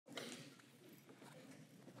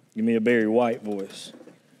Give me a Barry White voice.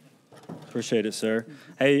 Appreciate it, sir.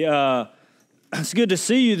 Hey, it's good to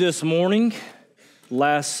see you this morning.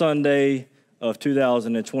 Last Sunday of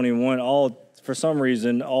 2021. For some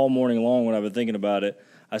reason, all morning long when I've been thinking about it,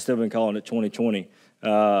 I've still been calling it 2020.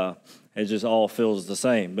 It just all feels the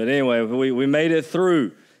same. But anyway, we made it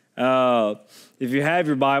through. If you have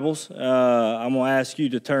your Bibles, I'm going to ask you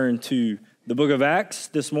to turn to the book of Acts.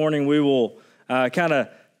 This morning we will kind of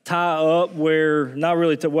tie up where, I'm not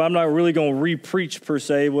really going to re-preach per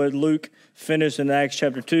se what Luke finished in Acts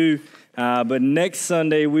chapter 2. But next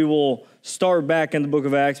Sunday we will start back in the book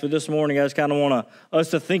of Acts. But this morning I just kind of want us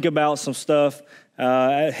to think about some stuff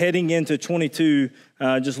heading into 22,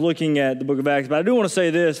 just looking at the book of Acts. But I do want to say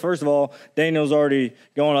this. First of all, Daniel's already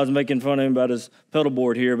gone. I was making fun of him about his pedal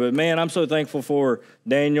board here. But, man, I'm so thankful for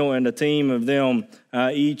Daniel and the team of them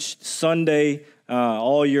each Sunday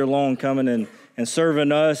all year long coming and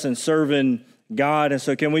serving us and serving God. And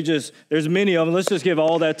so can we there's many of them. Let's just give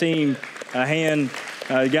all that team a hand.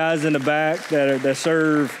 The guys in the back that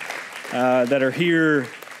serve, that are here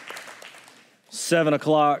 7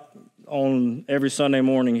 o'clock on every Sunday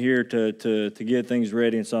morning here to get things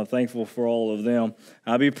ready. And so I'm thankful for all of them.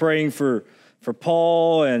 I'll be praying for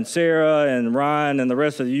Paul and Sarah and Ryan and the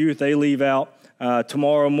rest of the youth. They leave out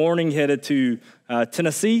tomorrow morning, headed to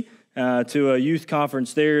Tennessee to a youth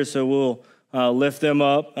conference there. So we'll lift them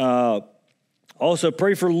up. Also,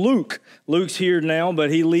 pray for Luke. Luke's here now, but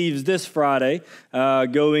he leaves this Friday,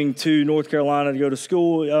 going to North Carolina to go to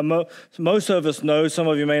school. Most of us know, some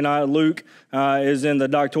of you may not, Luke is in the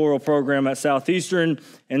doctoral program at Southeastern.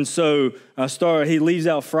 And so he leaves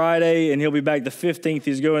out Friday, and he'll be back the 15th.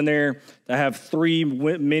 He's going there to have 3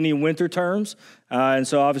 mini winter terms. And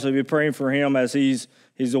so obviously we'll be praying for him as he's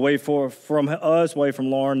away from us, away from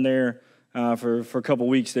Lauren there. For a couple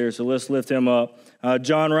weeks there, so let's lift him up.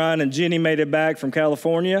 John, Ryan, and Jenny made it back from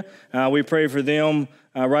California. We prayed for them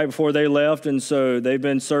right before they left, and so they've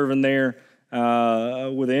been serving there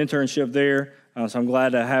with an internship there, so I'm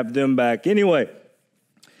glad to have them back. Anyway,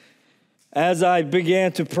 as I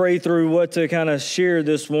began to pray through what to kind of share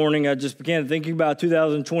this morning, I just began thinking about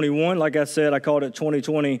 2021. Like I said, I called it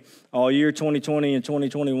 2020 all year. 2020 and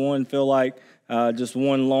 2021 feel like just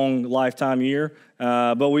one long lifetime year.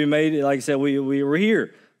 But we made it, like I said, we were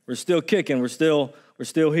here. We're still kicking. We're still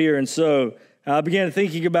here. And so I began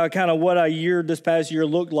thinking about kind of what this past year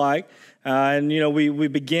looked like. And, we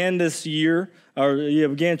began this year,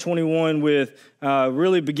 began 21 with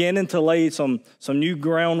really beginning to lay some new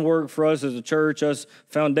groundwork for us as a church, us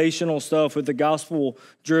foundational stuff with the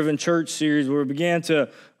Gospel-Driven Church series, where we began to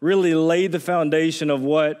really lay the foundation of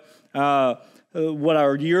what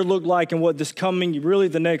our year looked like and what this really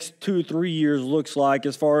the next 2 or 3 years looks like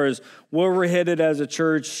as far as where we're headed as a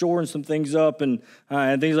church, shoring some things up and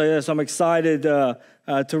things like that. So I'm excited to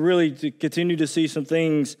continue to see some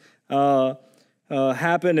things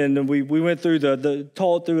happen. And we went through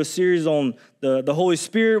taught through a series on the Holy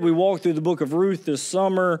Spirit. We walked through the book of Ruth this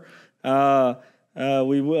summer.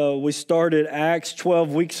 We started Acts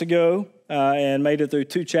 12 weeks ago and made it through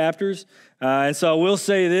 2 chapters. And so I will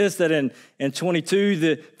say this, that in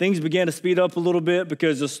 22, things began to speed up a little bit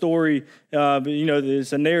because the story,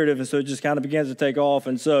 it's a narrative, and so it just kind of begins to take off.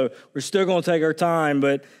 And so we're still going to take our time.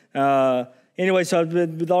 But anyway, so I've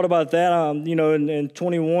thought about that. In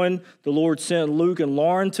 21, the Lord sent Luke and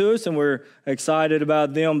Lauren to us, and we're excited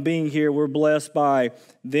about them being here. We're blessed by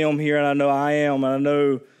them here, and I know I am, and I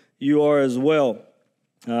know you are as well.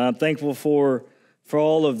 I'm thankful for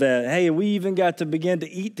all of that. Hey, we even got to begin to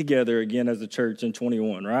eat together again as a church in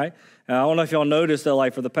 21, right? I don't know if y'all noticed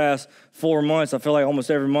that, for the past 4 months, I feel like almost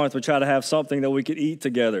every month we try to have something that we could eat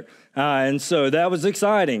together. And so that was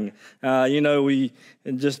exciting. We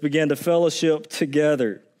just began to fellowship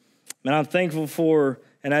together. And I'm thankful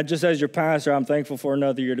just as your pastor, I'm thankful for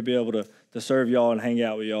another year to be able to serve y'all and hang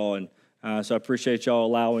out with y'all. And so I appreciate y'all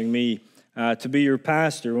allowing me to be your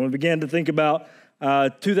pastor. When we began to think about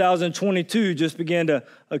 2022, just began to,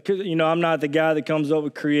 I'm not the guy that comes up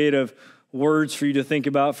with creative words for you to think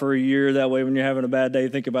about for a year. That way, when you're having a bad day,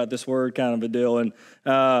 think about this word, kind of a deal. And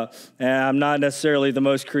I'm not necessarily the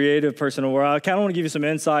most creative person in the world. I kind of want to give you some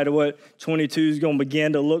insight of what 22 is going to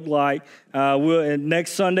begin to look like. And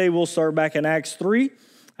next Sunday, we'll start back in Acts 3,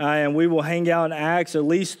 and we will hang out in Acts at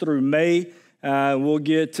least through May. We'll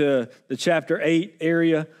get to the chapter 8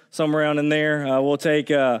 area, somewhere around in there. We'll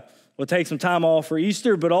take some time off for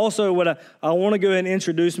Easter, but also what I want to go ahead and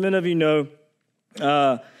introduce. Many of you know,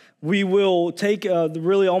 we will take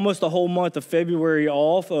really almost the whole month of February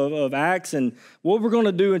off of Acts, and what we're going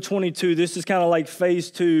to do in 22, this is kind of like phase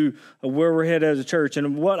 2 of where we're headed as a church,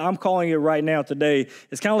 and what I'm calling it right now today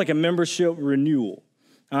is kind of like a membership renewal.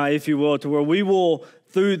 if you will, to where we will,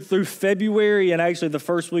 through February and actually the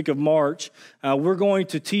first week of March, we're going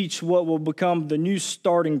to teach what will become the new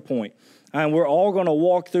starting point. And we're all going to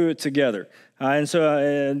walk through it together. And so,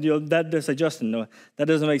 that does say, Justin, no, that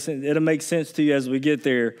doesn't make sense. It'll make sense to you as we get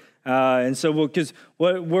there. And so, because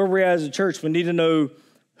where we're at as a church, we need to know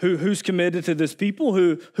who's committed to this people,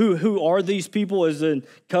 who are these people as in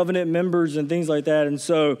covenant members and things like that. And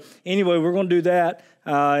so, anyway, we're going to do that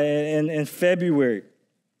in February.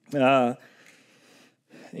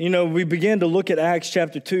 We began to look at Acts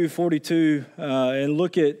chapter 2, 42, and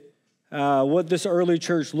look at what this early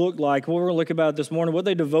church looked like. What we're going to look about this morning, what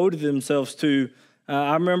they devoted themselves to.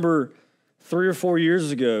 I remember 3 or 4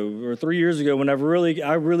 years ago, or 3 years ago, when I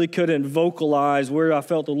really couldn't vocalize where I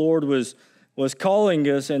felt the Lord was calling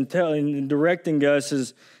us and directing us,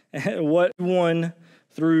 is what 1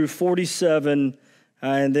 through 47,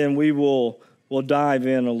 and then we'll dive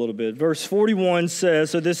in a little bit. Verse 41 says,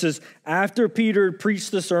 so this is after Peter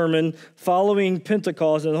preached the sermon following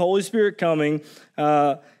Pentecost and the Holy Spirit coming,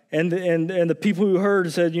 and the people who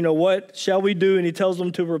heard said, what shall we do? And he tells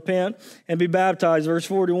them to repent and be baptized. Verse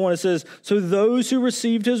 41, it says, so those who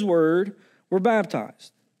received his word were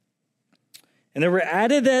baptized. And there were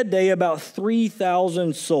added that day about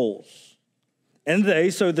 3,000 souls. And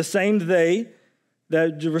the same they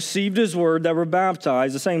that received his word, that were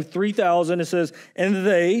baptized, the same 3,000, it says, and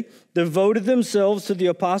they devoted themselves to the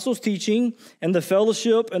apostles' teaching and the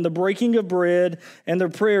fellowship and the breaking of bread and their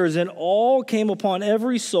prayers, and all came upon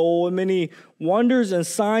every soul, and many wonders and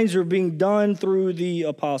signs were being done through the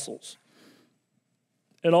apostles.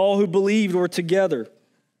 And all who believed were together.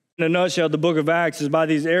 In a nutshell, the book of Acts is by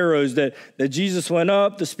these arrows that Jesus went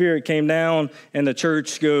up, the Spirit came down, and the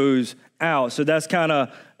church goes out. So that's kind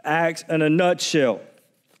of Acts in a nutshell.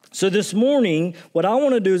 So this morning, what I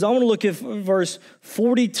want to do is I want to look at verse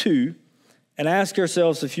 42 and ask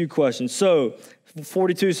ourselves a few questions. So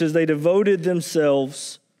 42 says, they devoted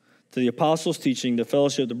themselves to the apostles' teaching, the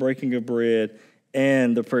fellowship, the breaking of bread,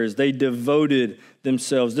 and the prayers. They devoted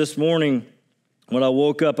themselves. This morning, when I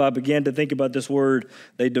woke up, I began to think about this word,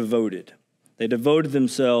 they devoted. They devoted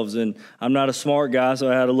themselves, and I'm not a smart guy,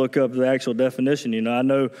 so I had to look up the actual definition. I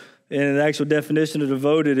know, and the actual definition of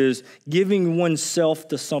devoted is giving oneself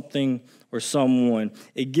to something or someone.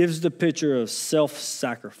 It gives the picture of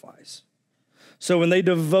self-sacrifice. So when they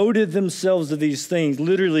devoted themselves to these things,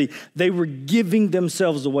 literally, they were giving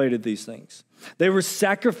themselves away to these things. They were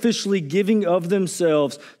sacrificially giving of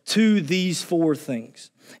themselves to these 4 things.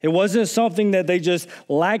 It wasn't something that they just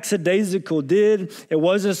lackadaisical did. It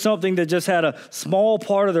wasn't something that just had a small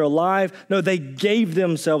part of their life. No, they gave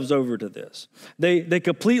themselves over to this. They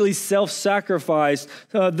completely self-sacrificed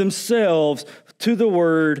themselves to the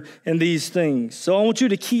word and these things. So I want you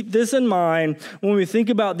to keep this in mind when we think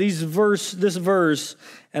about this verse,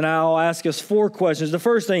 and I'll ask us 4 questions. The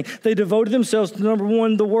first thing, they devoted themselves to, number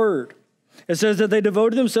 1, the word. It says that they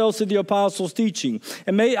devoted themselves to the apostles' teaching.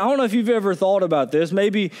 And I don't know if you've ever thought about this.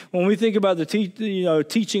 Maybe when we think about the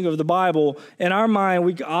teaching of the Bible, in our mind,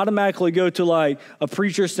 we automatically go to like a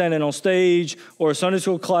preacher standing on stage, or a Sunday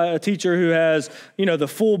school teacher who has, the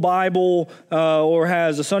full Bible, or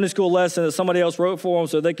has a Sunday school lesson that somebody else wrote for them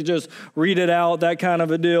so they could just read it out, that kind of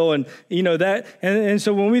a deal. And, that. And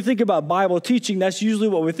so when we think about Bible teaching, that's usually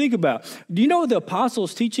what we think about. Do you know what the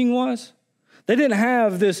apostles' teaching was? They didn't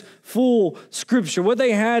have this full scripture. What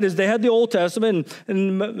they had is they had the Old Testament,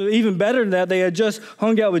 and even better than that, they had just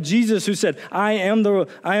hung out with Jesus, who said, I am the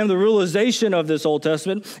realization of this Old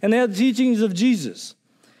Testament. And they had the teachings of Jesus.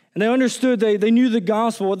 And they understood, they knew the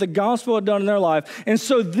gospel, what the gospel had done in their life. And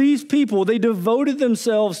so these people, they devoted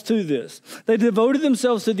themselves to this. They devoted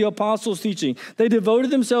themselves to the apostles' teaching. They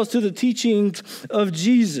devoted themselves to the teachings of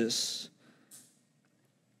Jesus.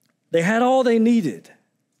 They had all they needed.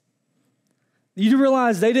 You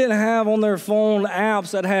realize they didn't have on their phone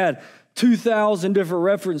apps that had 2,000 different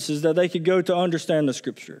references that they could go to understand the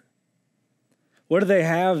scripture. What did they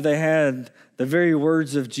have? They had the very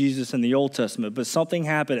words of Jesus in the Old Testament. But something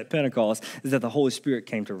happened at Pentecost, is that the Holy Spirit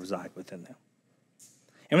came to reside within them.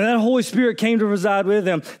 And when that Holy Spirit came to reside with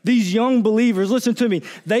them, these young believers, listen to me,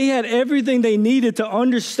 they had everything they needed to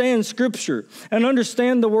understand Scripture and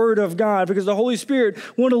understand the Word of God, because the Holy Spirit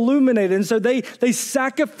would illuminate it. And so they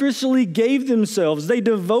sacrificially gave themselves, they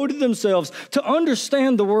devoted themselves to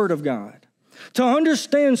understand the Word of God, to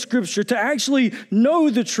understand Scripture, to actually know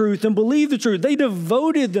the truth and believe the truth. They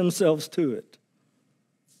devoted themselves to it.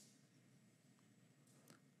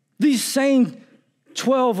 These same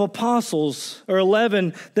 12 apostles, or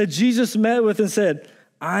 11, that Jesus met with and said,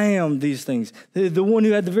 I am these things. The one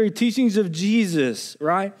who had the very teachings of Jesus,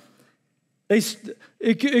 right?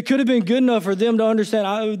 It could have been good enough for them to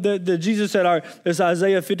understand that Jesus said, all right, this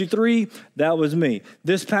Isaiah 53, that was me.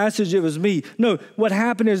 This passage, it was me. No, what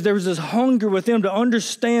happened is there was this hunger with them to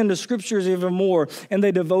understand the scriptures even more, and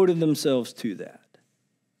they devoted themselves to that.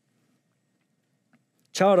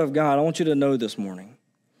 Child of God, I want you to know this morning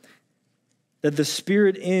that the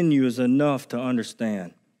Spirit in you is enough to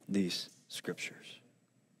understand these scriptures.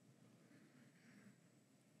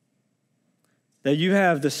 That you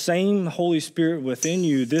have the same Holy Spirit within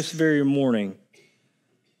you this very morning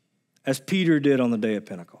as Peter did on the day of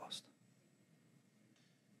Pentecost.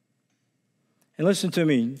 And listen to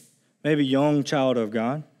me, maybe young child of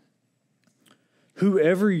God,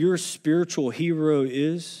 whoever your spiritual hero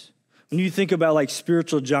is, when you think about like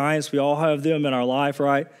spiritual giants, we all have them in our life,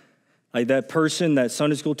 right? Like that person, that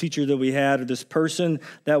Sunday school teacher that we had, or this person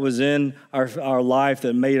that was in our life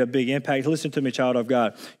that made a big impact. Listen to me, child of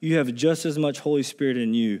God. You have just as much Holy Spirit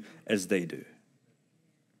in you as they do.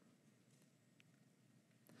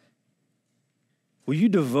 Will you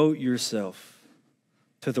devote yourself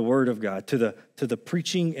to the Word of God, to the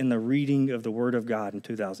preaching and the reading of the Word of God in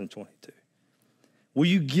 2022? Will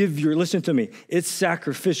you give listen to me, it's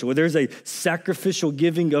sacrificial. There's a sacrificial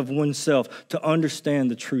giving of oneself to understand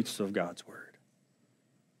the truths of God's word.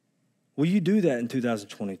 Will you do that in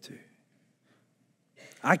 2022?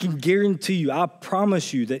 I can guarantee you, I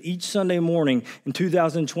promise you that each Sunday morning in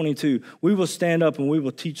 2022, we will stand up and we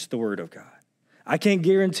will teach the word of God. I can't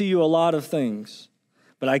guarantee you a lot of things,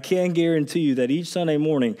 but I can guarantee you that each Sunday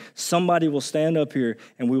morning, somebody will stand up here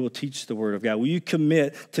and we will teach the word of God. Will you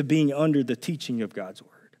commit to being under the teaching of God's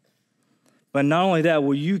word? But not only that,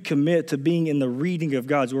 will you commit to being in the reading of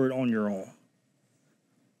God's word on your own?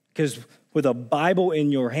 Because with a Bible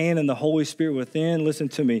in your hand and the Holy Spirit within, listen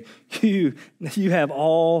to me, you have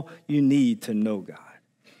all you need to know God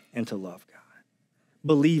and to love God.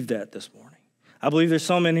 Believe that this morning. I believe there's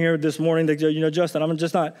some in here this morning that, Justin, I'm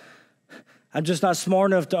just not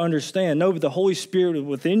smart enough to understand. No, but the Holy Spirit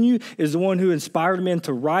within you is the one who inspired me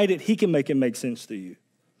to write it. He can make it make sense to you.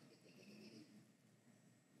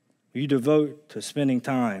 You devote to spending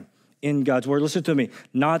time in God's word. Listen to me,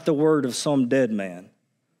 not the word of some dead man,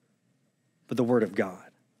 but the word of God.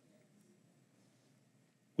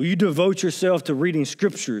 Will you devote yourself to reading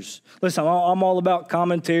scriptures? Listen, I'm all about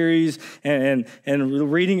commentaries and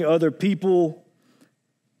reading other people,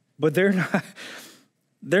 but they're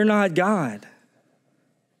not God.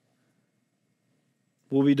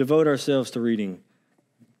 Will we devote ourselves to reading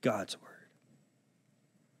God's word?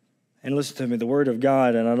 And listen to me, the word of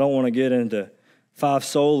God, and I don't want to get into five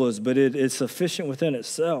solas, but it's sufficient within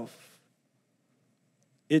itself.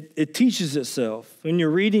 It teaches itself. When you're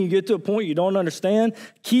reading, you get to a point you don't understand,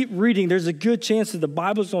 keep reading. There's a good chance that the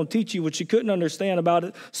Bible's going to teach you what you couldn't understand about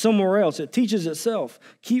it somewhere else. It teaches itself.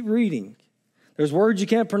 Keep reading. There's words you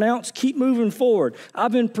can't pronounce. Keep moving forward.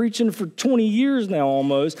 I've been preaching for 20 years now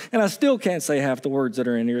almost, and I still can't say half the words that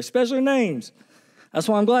are in here, especially names. That's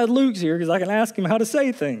why I'm glad Luke's here, because I can ask him how to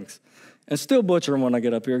say things and still butcher them when I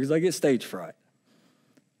get up here because I get stage fright.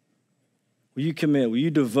 Will you commit? Will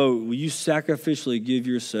you devote? Will you sacrificially give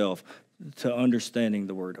yourself to understanding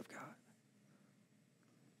the Word of God?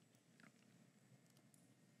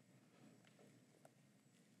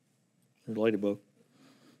 There's a ladybug.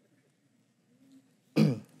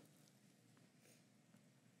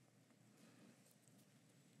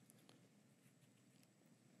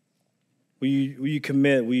 Will you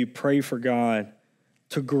commit? Will you pray for God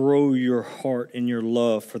to grow your heart and your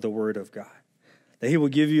love for the Word of God? That He will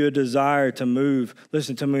give you a desire to move.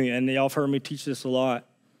 Listen to me, and y'all have heard me teach this a lot.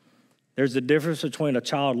 There's a difference between a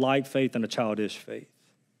childlike faith and a childish faith.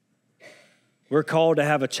 We're called to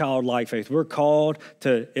have a childlike faith. We're called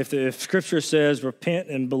to, if Scripture says repent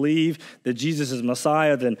and believe that Jesus is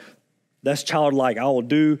Messiah, then that's childlike. I will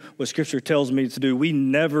do what Scripture tells me to do. We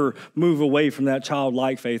never move away from that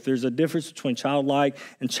childlike faith. There's a difference between childlike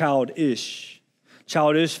and childish.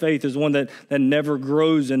 Childish faith is one that never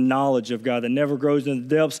grows in knowledge of God, that never grows in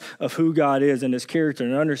the depths of who God is and His character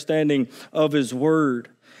and understanding of His Word.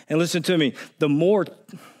 And listen to me, the more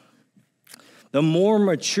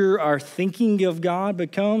mature our thinking of God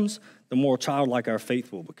becomes, the more childlike our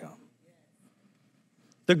faith will become.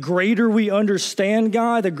 The greater we understand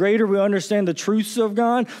God, the greater we understand the truths of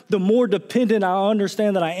God, the more dependent I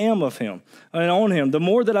understand that I am of Him and on Him. The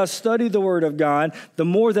more that I study the Word of God, the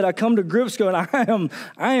more that I come to grips going, I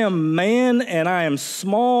am man and I am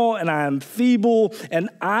small and I am feeble and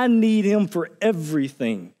I need Him for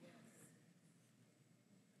everything.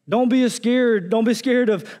 Don't be scared. Don't be scared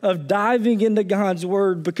of diving into God's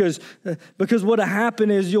Word because what'll happen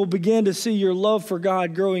is you'll begin to see your love for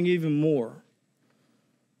God growing even more.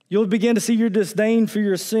 You'll begin to see your disdain for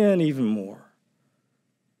your sin even more.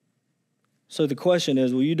 So the question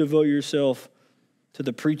is, will you devote yourself to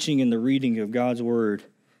the preaching and the reading of God's word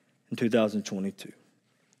in 2022?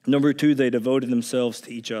 Number 2, they devoted themselves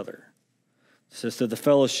to each other. It says to the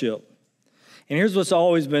fellowship. And here's what's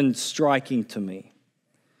always been striking to me.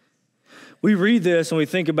 We read this and we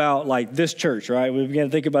think about like this church, right? We begin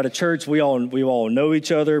to think about a church. We all know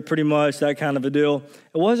each other pretty much, that kind of a deal.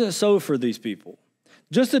 It wasn't so for these people.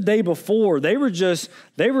 Just the day before, they were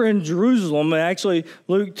in Jerusalem. And actually,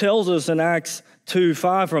 Luke tells us in Acts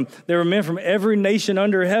 2:5, they were men from every nation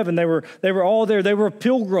under heaven. They were all there. They were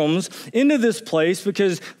pilgrims into this place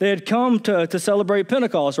because they had come to celebrate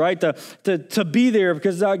Pentecost, right? To be there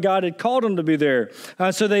because God had called them to be there.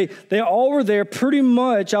 So they all were there pretty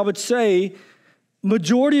much, I would say.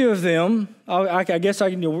 Majority of them, I guess I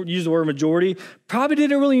can use the word majority, probably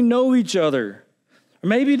didn't really know each other. Or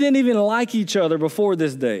maybe didn't even like each other before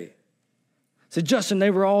this day. So Justin, they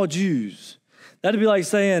were all Jews. That'd be like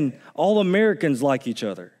saying all Americans like each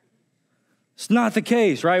other. It's not the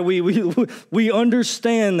case, right? We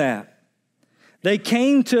understand that. They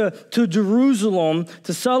came to Jerusalem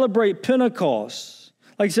to celebrate Pentecost.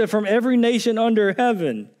 Like I said, from every nation under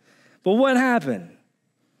heaven. But what happened?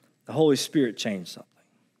 The Holy Spirit changed something.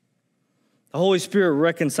 The Holy Spirit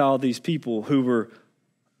reconciled these people who were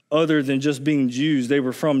other than just being Jews. They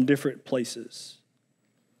were from different places.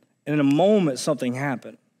 And in a moment, something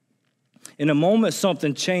happened. In a moment,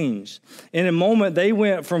 something changed. In a moment, they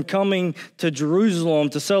went from coming to Jerusalem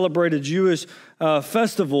to celebrate a Jewish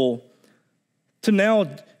festival to now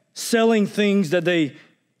selling things that they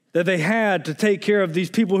had to take care of these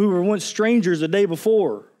people who were once strangers the day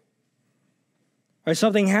before. Right,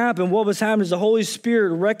 something happened. What was happening is the Holy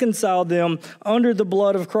Spirit reconciled them under the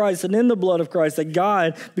blood of Christ and in the blood of Christ, that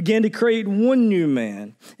God began to create one new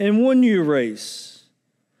man and one new race.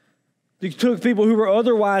 He took people who were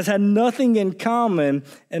otherwise had nothing in common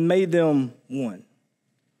and made them one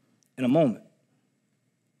in a moment.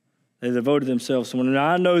 They devoted themselves to one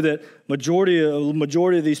another. I know that majority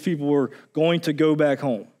of these people were going to go back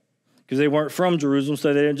home, because they weren't from Jerusalem,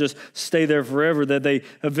 so they didn't just stay there forever. That they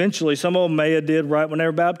eventually, some of them may have did right when they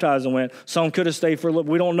were baptized and went. Some could have stayed for a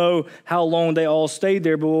little. We don't know how long they all stayed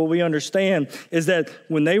there, but what we understand is that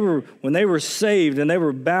when they were saved and they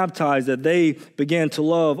were baptized, that they began to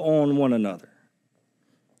love on one another.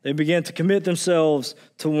 They began to commit themselves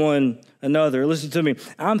to one another. Listen to me.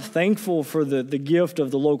 I'm thankful for the gift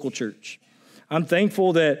of the local church. I'm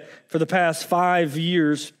thankful that for the past 5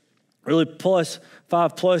 years, really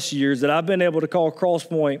 5+ years, that I've been able to call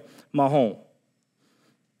Crosspointe my home.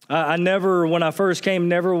 I never, when I first came,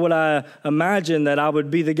 never would I imagine that I would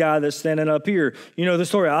be the guy that's standing up here. You know the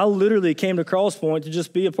story. I literally came to Crosspointe to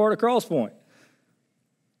just be a part of Crosspointe.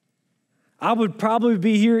 I would probably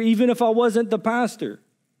be here even if I wasn't the pastor,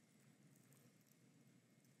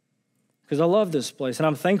 because I love this place, and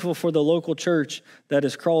I'm thankful for the local church that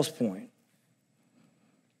is Crosspointe.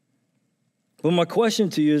 Well, my question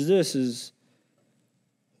to you is this,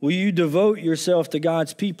 will you devote yourself to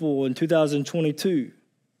God's people in 2022?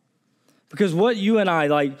 Because what you and I,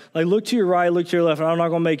 like look to your right, look to your left, and I'm not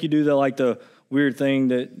going to make you do the weird thing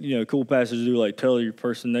that, cool pastors do, like tell your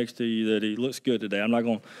person next to you that he looks good today. I'm not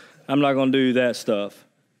going to do that stuff.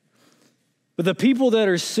 But the people that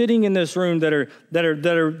are sitting in this room that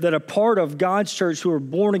are part of God's church, who are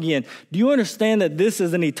born again, do you understand that this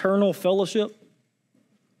is an eternal fellowship?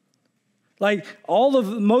 Like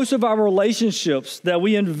most of our relationships that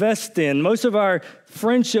we invest in, most of our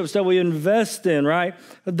friendships that we invest in, right,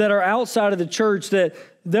 that are outside of the church, that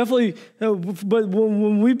definitely, but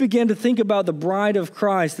when we begin to think about the bride of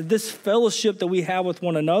Christ, that this fellowship that we have with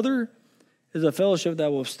one another is a fellowship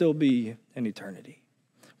that will still be in eternity.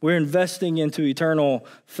 We're investing into eternal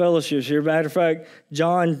fellowships here. Matter of fact,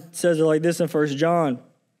 John says it like this in 1 John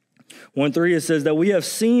 1:3, it says that we have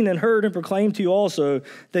seen and heard and proclaimed to you also,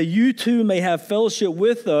 that you too may have fellowship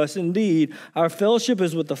with us. Indeed, our fellowship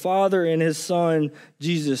is with the Father and his Son,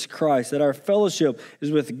 Jesus Christ. That our fellowship is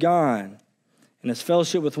with God, and his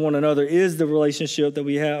fellowship with one another is the relationship that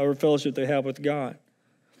we have, or fellowship they have with God.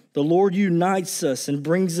 The Lord unites us and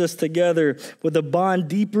brings us together with a bond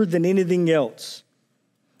deeper than anything else.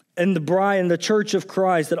 And the bride and the church of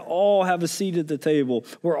Christ, that all have a seat at the table.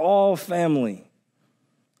 We're all family.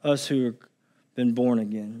 Us who have been born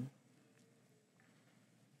again.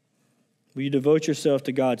 Will you devote yourself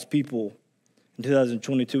to God's people in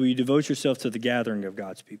 2022? Will you devote yourself to the gathering of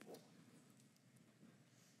God's people?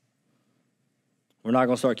 We're not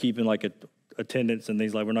going to start keeping attendance and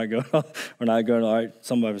things like we're not going, all right,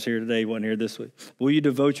 some of us here today wasn't here this week. But will you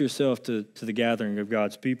devote yourself to the gathering of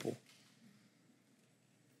God's people?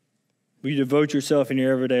 Will you devote yourself in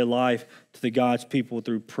your everyday life to the God's people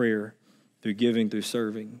through prayer, through giving, through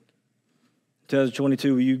serving?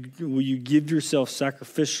 2022, will you give yourself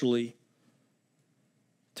sacrificially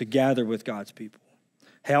to gather with God's people?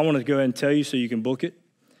 Hey, I want to go ahead and tell you so you can book it.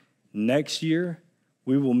 Next year,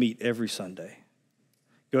 we will meet every Sunday.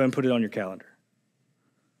 Go ahead and put it on your calendar.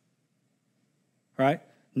 All right?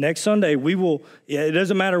 Next Sunday, we will, it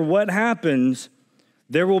doesn't matter what happens,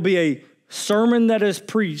 there will be a sermon that is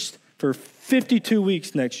preached for 52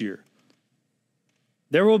 weeks next year.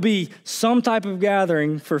 There will be some type of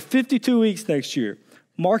gathering for 52 weeks next year.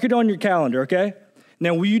 Mark it on your calendar, okay?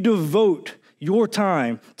 Now, will you devote your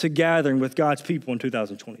time to gathering with God's people in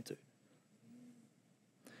 2022?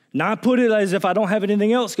 Not put it as if I don't have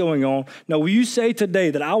anything else going on. No, will you say today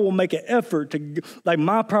that I will make an effort to, like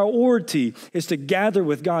my priority is to gather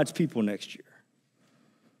with God's people next year?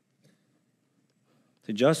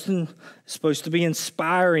 So Justin is supposed to be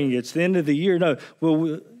inspiring. It's the end of the year. No,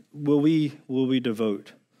 will we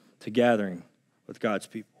devote to gathering with God's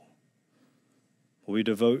people? Will we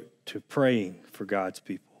devote to praying for God's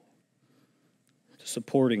people? To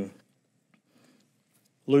supporting?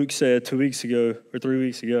 Luke said 2 weeks ago or 3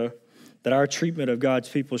 weeks ago that our treatment of God's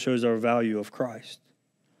people shows our value of Christ.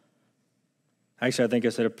 Actually, I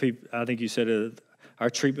think you said our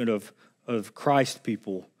treatment of Christ's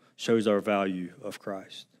people shows our value of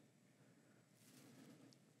Christ.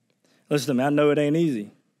 Listen to me, I know it ain't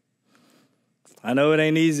easy. I know it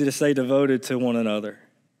ain't easy to stay devoted to one another.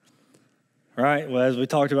 All right, well, as we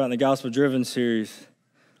talked about in the Gospel Driven series,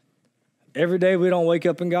 every day we don't wake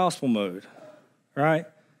up in gospel mode, right?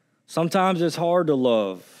 Sometimes it's hard to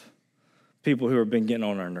love people who have been getting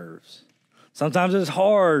on our nerves. Sometimes it's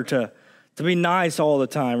hard to be nice all the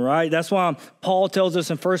time, right? That's why Paul tells us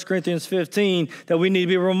in 1 Corinthians 15 that we need to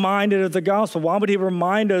be reminded of the gospel. Why would he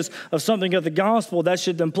remind us of something of the gospel? That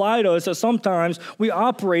should imply to us that sometimes we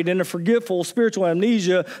operate in a forgetful spiritual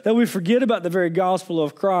amnesia, that we forget about the very gospel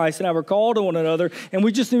of Christ and have a call to one another, and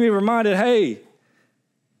we just need to be reminded, hey,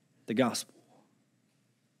 the gospel.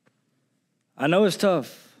 I know it's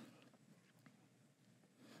tough.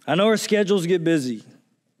 I know our schedules get busy.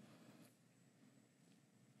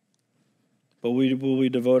 But will we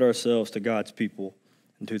devote ourselves to God's people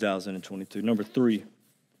in 2022? Number 3,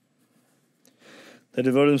 they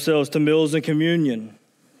devote themselves to meals and communion.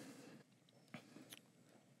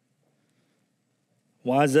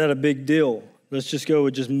 Why is that a big deal? Let's just go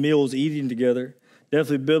with just meals, eating together.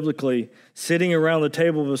 Definitely biblically, sitting around the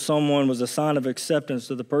table with someone was a sign of acceptance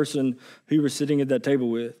to the person who you were sitting at that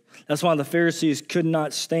table with. That's why the Pharisees could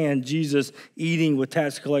not stand Jesus eating with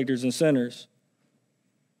tax collectors and sinners.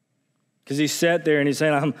 Because he sat there and he's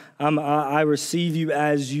saying, I receive you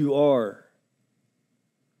as you are.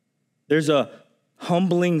 There's a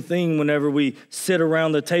humbling thing whenever we sit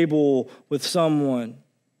around the table with someone.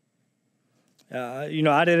 I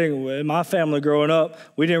didn't, in my family growing up,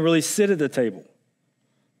 we didn't really sit at the table.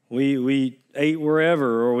 We ate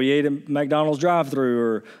wherever, or we ate at McDonald's drive-thru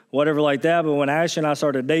or whatever like that. But when Ashley and I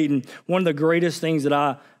started dating, one of the greatest things that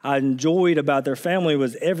I enjoyed about their family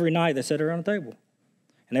was every night they sat around the table.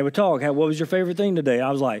 And they would talk, hey, what was your favorite thing today? I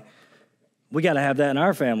was like, we got to have that in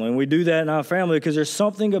our family. And we do that in our family because there's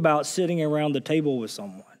something about sitting around the table with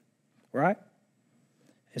someone, right?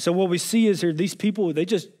 And so what we see is here, these people, they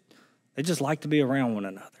just like to be around one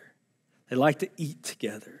another. They like to eat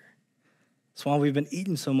together. That's why we've been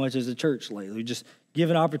eating so much as a church lately. We've just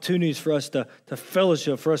given opportunities for us to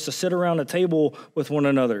fellowship, for us to sit around a table with one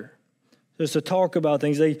another, just to talk about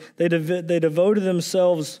things. They devoted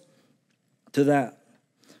themselves to that.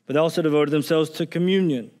 But they also devoted themselves to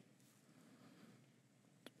communion.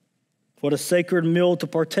 What a sacred meal to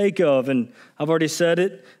partake of. And I've already said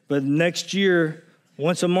it, but next year,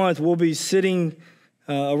 once a month, we'll be sitting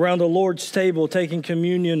around the Lord's table, taking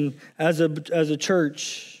communion as a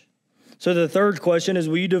church. So the third question is,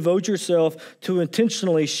 will you devote yourself to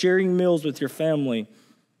intentionally sharing meals with your family,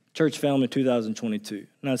 church family 2022?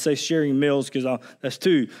 And I say sharing meals because that's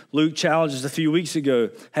 2. Luke challenged us a few weeks ago.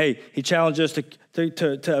 Hey, he challenged us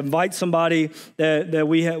to invite somebody that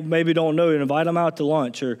we maybe don't know and invite them out to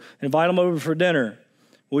lunch or invite them over for dinner.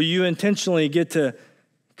 Will you intentionally get to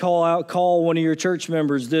call one of your church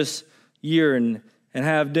members this year and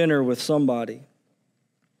have dinner with somebody?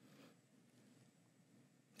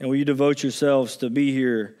 And will you devote yourselves to be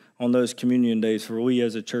here on those communion days for we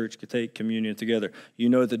as a church could take communion together? You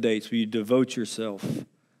know the dates. Will you devote yourself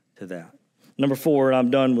to that? Number 4, and I'm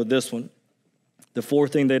done with this one. The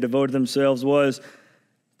 4th thing they devoted themselves was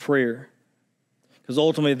prayer. Because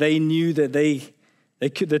ultimately they knew that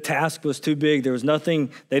the task was too big. There was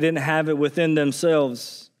nothing, they didn't have it within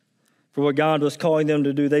themselves for what God was calling them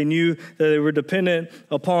to do. They knew that they were dependent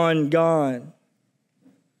upon God.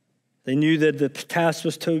 They knew that the task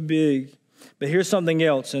was too big. But here's something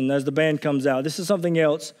else, and as the band comes out, this is something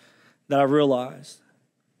else that I realized.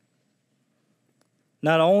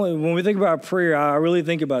 Not only, when we think about prayer, I really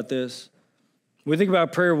think about this. When we think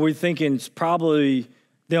about prayer, we're thinking it's probably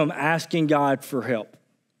them asking God for help.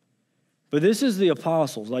 But this is the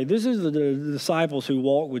apostles. Like, this is the disciples who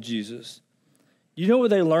walked with Jesus. You know what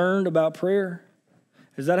they learned about prayer?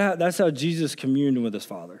 That's how Jesus communed with his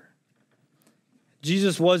Father.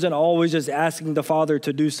 Jesus wasn't always just asking the Father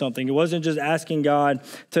to do something. It wasn't just asking God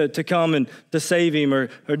to come and to save him or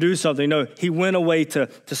do something. No, he went away to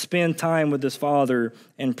spend time with his Father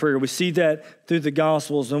in prayer. We see that through the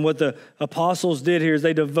Gospels. And what the apostles did here is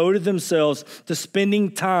they devoted themselves to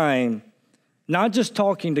spending time, not just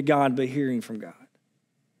talking to God, but hearing from God.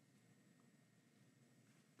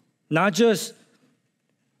 Not just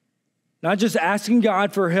asking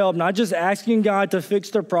God for help, not just asking God to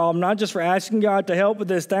fix their problem, not just for asking God to help with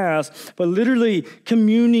this task, but literally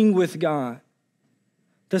communing with God.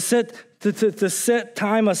 To set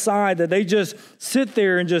time aside that they just sit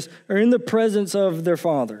there and just are in the presence of their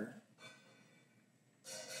Father.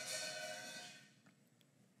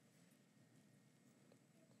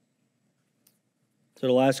 So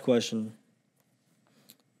the last question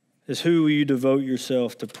is, who will you devote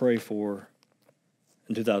yourself to pray for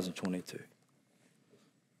in 2022?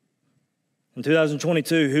 In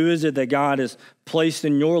 2022, who is it that God has placed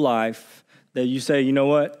in your life that you say, you know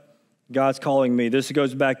what, God's calling me? This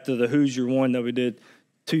goes back to the Who's Your One that we did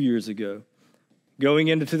 2 years ago. Going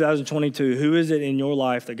into 2022, who is it in your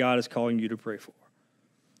life that God is calling you to pray for?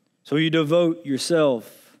 So you devote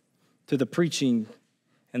yourself to the preaching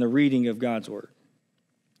and the reading of God's word.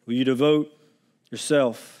 Will you devote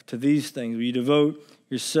yourself to these things? Will you devote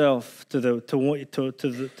yourself to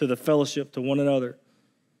the fellowship, to one another,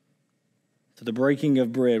 to the breaking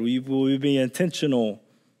of bread? Will we be intentional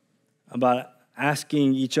about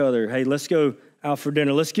asking each other, hey, let's go out for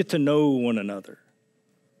dinner. Let's get to know one another.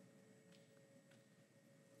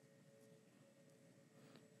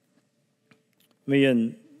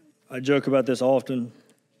 I joke about this often,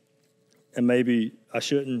 and maybe I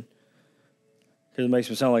shouldn't, because it makes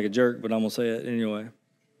me sound like a jerk, but I'm going to say it anyway.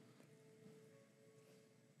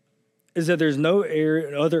 Is that there's no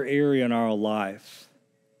other area in our life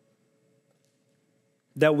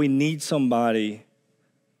that we need somebody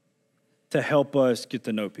to help us get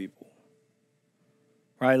to know people.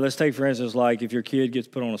 Right? Let's take, for instance, like if your kid gets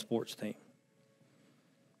put on a sports team.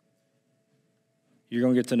 You're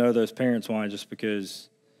going to get to know those parents why just because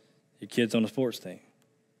your kid's on a sports team.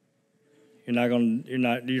 You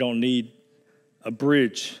don't need a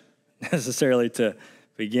bridge necessarily to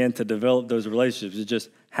begin to develop those relationships. It just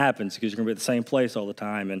happens because you're going to be at the same place all the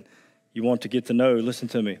time and you want to get to know, listen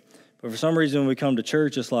to me. But for some reason when we come to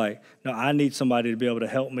church, it's like, no, I need somebody to be able to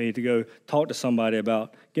help me to go talk to somebody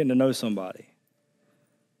about getting to know somebody.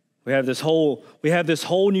 We have this whole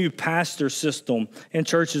new pastor system in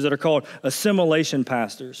churches that are called assimilation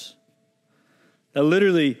pastors that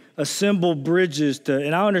literally assemble bridges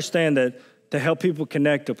and I understand that to help people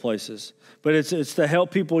connect to places, but it's to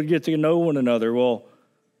help people get to know one another. Well,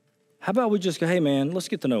 how about we just go, hey man, let's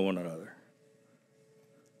get to know one another.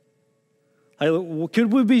 Hey,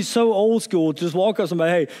 could we be so old school, just walk up to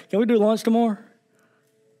somebody, hey, can we do lunch tomorrow?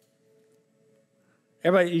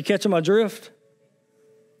 Everybody, you catching my drift?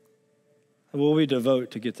 Will we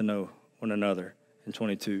devote to get to know one another in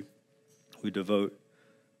 22? We devote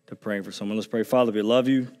to praying for someone. Let's pray. Father, we love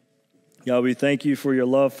you. God, we thank you for your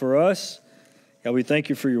love for us. God, we thank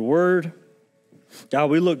you for your word. God,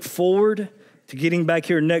 we look forward to getting back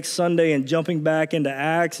here next Sunday and jumping back into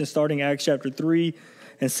Acts and starting Acts chapter 3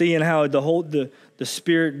 and seeing how the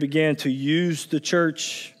Spirit began to use the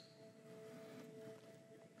church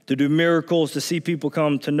to do miracles, to see people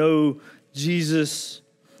come to know Jesus.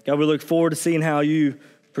 God, we look forward to seeing how you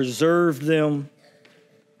preserved them,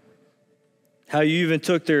 how you even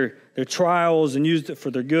took their trials and used it for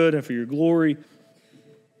their good and for your glory.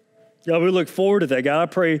 God, we look forward to that. God, I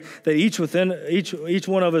pray that each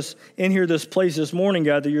one of us in here, this place this morning,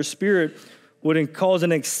 God, that your Spirit would cause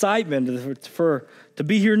an excitement to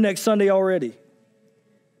be here next Sunday already.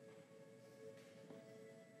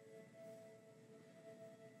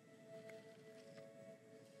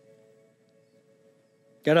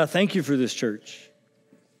 God, I thank you for this church.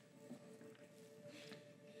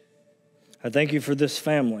 I thank you for this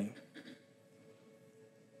family.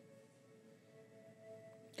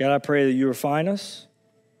 God, I pray that you refine us.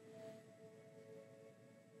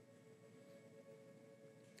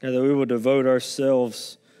 God, that we will devote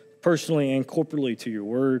ourselves personally and corporately to your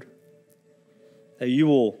word. that you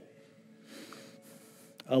will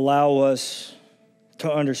allow us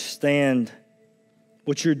to understand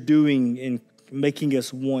what you're doing in making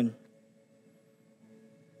us one.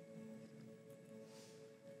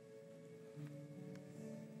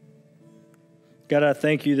 God, I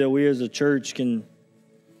thank you that we as a church can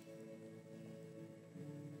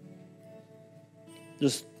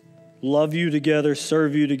just love you together,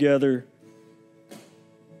 serve you together,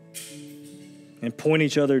 and point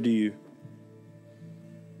each other to you.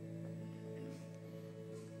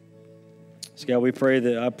 So God,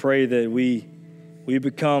 I pray that we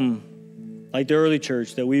become like the early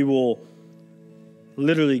church, that we will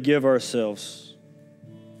literally give ourselves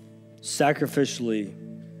sacrificially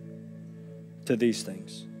to these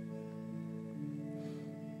things.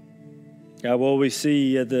 God, what we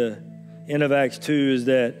see at the end of Acts 2 is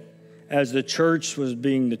that as the church was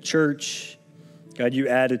being the church, God, you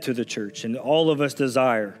added to the church. And all of us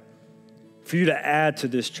desire for you to add to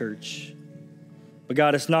this church. But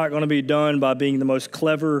God, it's not going to be done by being the most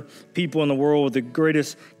clever people in the world with the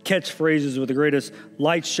greatest catchphrases, with the greatest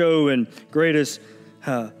light show and greatest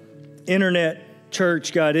internet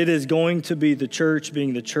church. God, it is going to be the church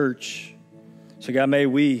being the church. So God, may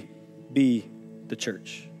we be the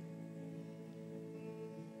church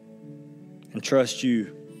and trust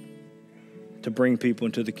you to bring people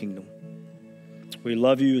into the kingdom. We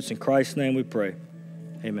love you. It's in Christ's name we pray.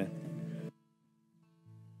 Amen.